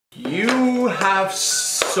have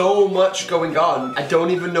so much going on. I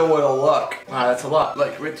don't even know where to look. Wow, that's a lot.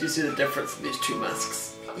 Like, where do you see the difference in these two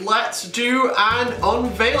masks? Let's do an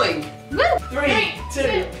unveiling. Woo! 3,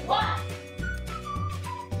 2, 1.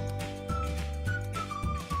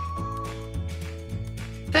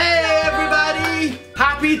 Hey everybody!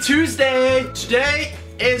 Happy Tuesday! Today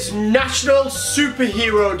is National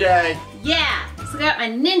Superhero Day. Yeah, so I got my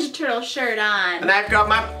Ninja Turtle shirt on. And I've got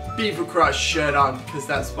my Beaver Crush shirt on, because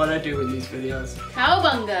that's what I do in these videos.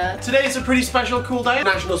 Cowabunga. Today is a pretty special cool day,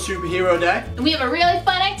 National Superhero Day. And we have a really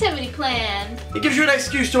fun activity planned. It gives you an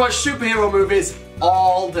excuse to watch superhero movies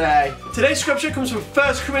all day. Today's scripture comes from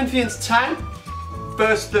 1 Corinthians 10,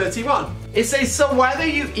 verse 31. It says, so whether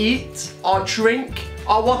you eat or drink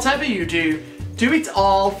or whatever you do, do it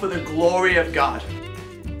all for the glory of God.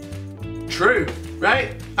 True,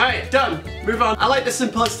 right? Alright, done. Move on. I like the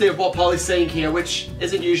simplicity of what Paul is saying here, which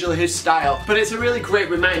isn't usually his style, but it's a really great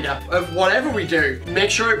reminder of whatever we do, make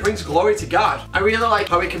sure it brings glory to God. I really like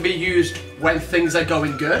how it can be used when things are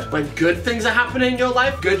going good, when good things are happening in your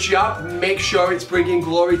life. Good job, make sure it's bringing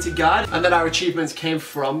glory to God and that our achievements came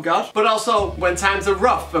from God. But also when times are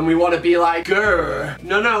rough and we want to be like, grr.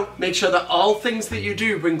 No, make sure that all things that you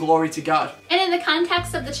do bring glory to God. And in the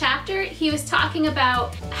context of the chapter, he was talking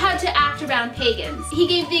about how to act around pagans. He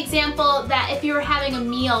gave the example that if you were having a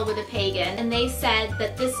meal with a pagan and they said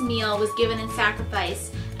that this meal was given in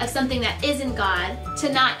sacrifice of something that isn't God,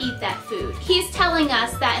 to not eat that food. He's telling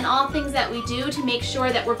us that in all things that we do to make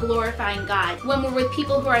sure that we're glorifying God. When we're with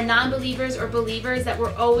people who are non-believers or believers, that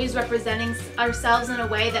we're always representing ourselves in a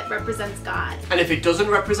way that represents God. And if it doesn't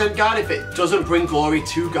represent God, if it doesn't bring glory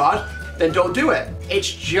to God, then don't do it.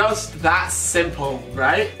 It's just that simple,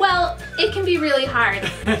 right? Well, it can be really hard,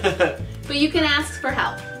 but you can ask for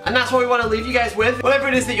help. And that's what we want to leave you guys with. Whatever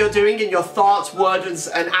it is that you're doing in your thoughts, words,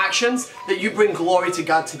 and actions, that you bring glory to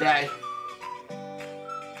God today.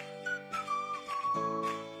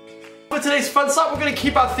 For today's fun start, we're going to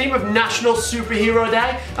keep our theme of National Superhero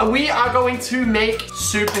Day, and we are going to make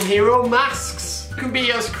superhero masks. You can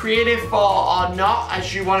be as creative or not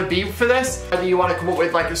as you want to be for this. Whether you want to come up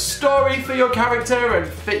with like a story for your character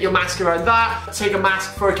and fit your mask around that. Take a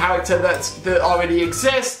mask for a character that already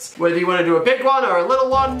exists. Whether you want to do a big one or a little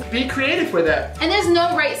one, be creative with it. And there's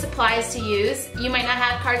no right supplies to use. You might not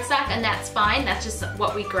have cardstock and that's fine. That's just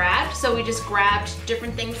what we grabbed. So we just grabbed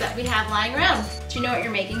different things that we have lying around. Do you know what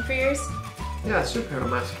you're making for yours? Yeah, superhero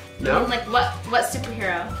mask. No? Like what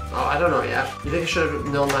superhero? Oh, I don't know yet. You think I should have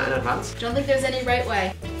known that in advance? Don't think there's any right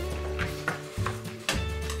way.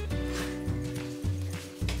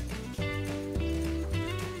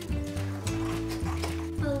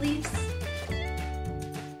 The leaves.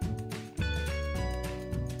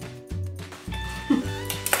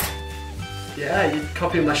 Yeah, you're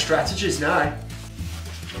copying my strategies now.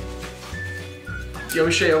 Do you want me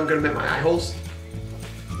to show you how I'm going to make my eye holes?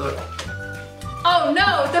 Look. Oh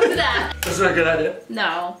no, don't do that. That's not a good idea.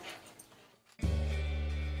 No.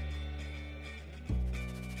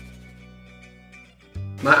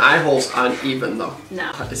 My eye holes aren't even though.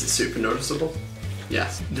 No. Is it super noticeable?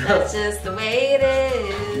 Yes. That's just the way it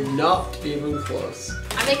is. Not even close.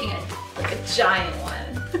 I'm making it like a giant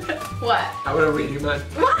one. What? I'm going to read you mine.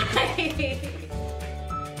 Why?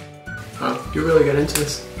 Oh, you're really good into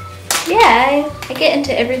this. Yeah, I get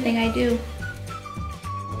into everything I do.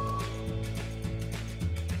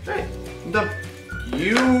 Right, I'm done.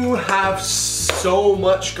 You have so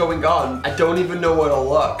much going on. I don't even know where to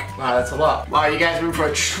look. Wow, that's a lot. Wow, you guys are in for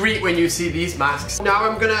a treat when you see these masks. Now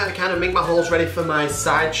I'm gonna kind of make my holes ready for my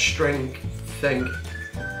side string thing.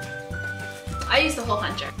 I used the hole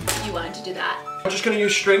puncher. You wanted to do that. I'm just gonna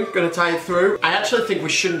use string, gonna tie it through. I actually think we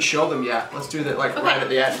shouldn't show them yet. Let's do that like Okay. right at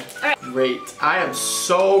the end. All right. Great. I am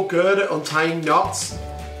so good at untying knots.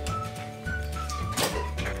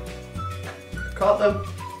 Caught them.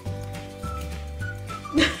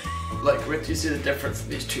 Look, where do you see the difference in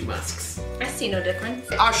these two masks? I see no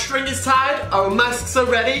difference. Our string is tied, our masks are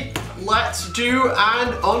ready. Let's do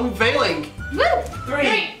an unveiling. Woo!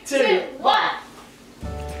 3, 2, 1.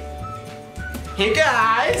 Hey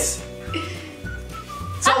guys!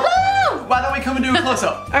 So, Hello! why don't we come and do a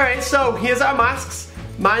close-up? Alright, so here's our masks.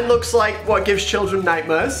 Mine looks like what gives children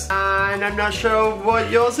nightmares. And I'm not sure what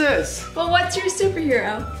yours is. Well, what's your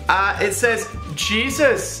superhero? It says,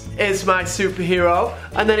 Jesus is my superhero.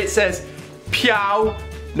 And then it says, Pew.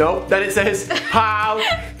 No, then it says, Pow.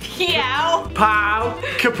 Meow. Pow.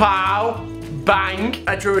 Kapow. Bang.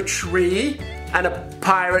 I drew a tree and a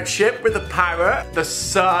pirate ship with a pirate. The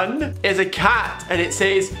sun is a cat and it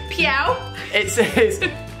says, Peow. it says,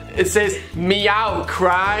 It says meow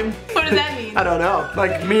crime. What does that mean? I don't know.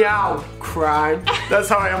 Like meow crime. That's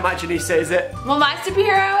how I imagine he says it. Well, my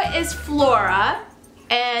superhero is Flora,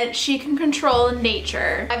 and she can control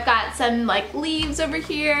nature. I've got some like leaves over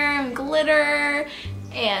here and glitter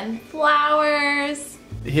and flowers.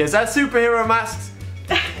 Here's our superhero masks.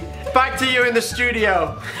 Back to you in the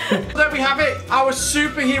studio. There we have it, our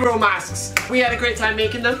superhero masks. We had a great time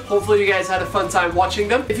making them. Hopefully you guys had a fun time watching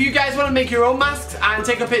them. If you guys want to make your own masks and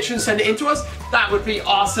take a picture and send it in to us, that would be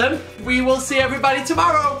awesome. We will see everybody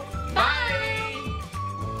tomorrow. Bye.